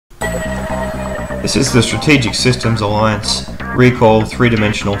This is the Strategic Systems Alliance Recall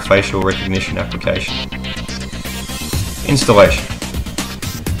 3-dimensional facial recognition application. Installation.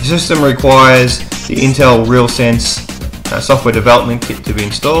 The system requires the Intel RealSense software development kit to be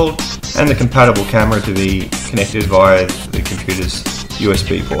installed and the compatible camera to be connected via the computer's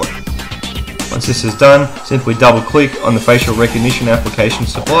USB port. Once this is done, simply double click on the facial recognition application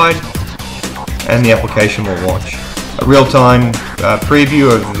supplied and the application will launch. A real-time preview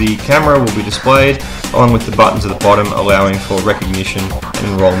of the camera will be displayed along with the buttons at the bottom allowing for recognition and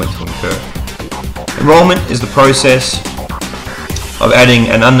enrollment to occur. Enrollment is the process of adding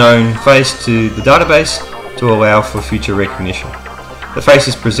an unknown face to the database to allow for future recognition. The face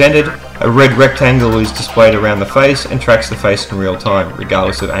is presented, a red rectangle is displayed around the face and tracks the face in real time,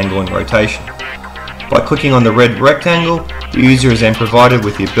 regardless of angle and rotation. By clicking on the red rectangle, the user is then provided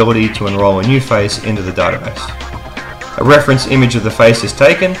with the ability to enroll a new face into the database. A reference image of the face is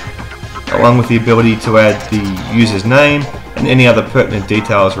taken, along with the ability to add the user's name and any other pertinent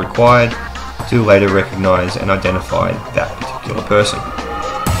details required to later recognize and identify that particular person.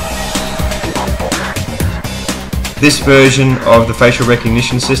 This version of the facial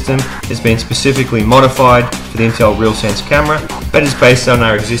recognition system has been specifically modified for the Intel RealSense camera, but is based on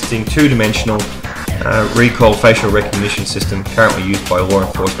our existing 2-dimensional recall facial recognition system currently used by law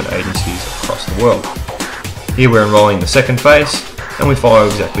enforcement agencies across the world. Here we're enrolling the second face, and we follow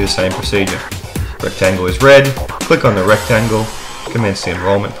exactly the same procedure. Rectangle is red, click on the rectangle, commence the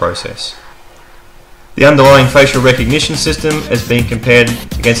enrollment process. The underlying facial recognition system has been compared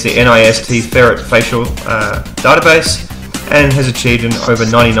against the NIST Ferret facial database and has achieved an over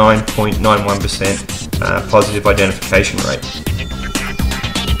 99.91% positive identification rate.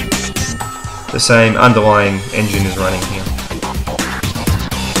 The same underlying engine is running here.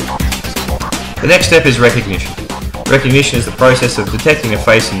 The next step is recognition. Recognition is the process of detecting a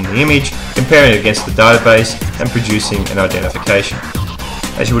face in the image, comparing it against the database, and producing an identification.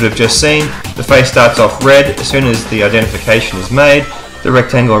 As you would have just seen, the face starts off red. As soon as the identification is made, the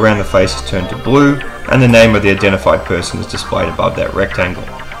rectangle around the face is turned to blue, and the name of the identified person is displayed above that rectangle.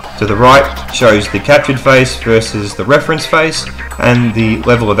 To the right shows the captured face versus the reference face, and the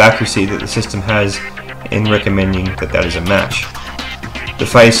level of accuracy that the system has in recommending that that is a match. The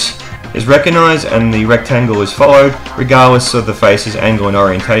face is recognized and the rectangle is followed regardless of the face's angle and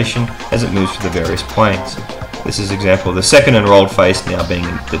orientation as it moves through the various planes. This is an example of the second enrolled face now being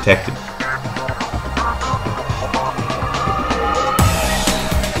detected.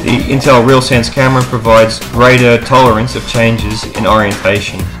 The Intel RealSense camera provides greater tolerance of changes in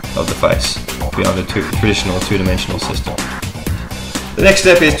orientation of the face beyond the traditional 2-dimensional system. The next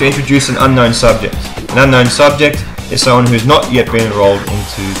step is to introduce an unknown subject. An unknown subject is someone who has not yet been enrolled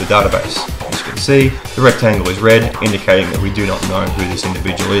into the database. As you can see, the rectangle is red, indicating that we do not know who this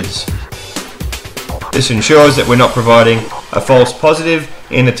individual is. This ensures that we're not providing a false positive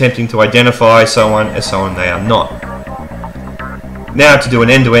in attempting to identify someone as someone they are not. Now, to do an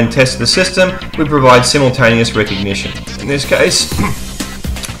end-to-end test of the system, we provide simultaneous recognition. In this case,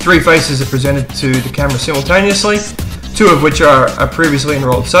 3 faces are presented to the camera simultaneously, 2 of which are previously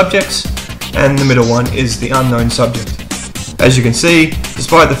enrolled subjects, and the middle one is the unknown subject. As you can see,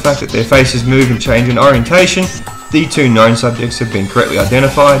 despite the fact that their faces move and change in orientation, the 2 known subjects have been correctly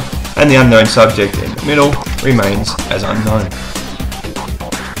identified, and the unknown subject in the middle remains as unknown.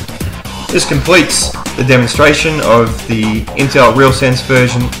 This completes the demonstration of the Intel RealSense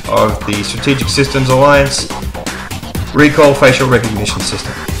version of the Strategic Systems Alliance Recall Facial Recognition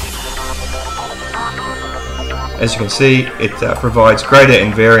System. As you can see, it provides greater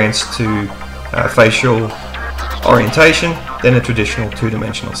invariance to facial orientation than a traditional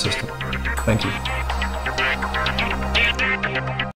 2-dimensional system. Thank you.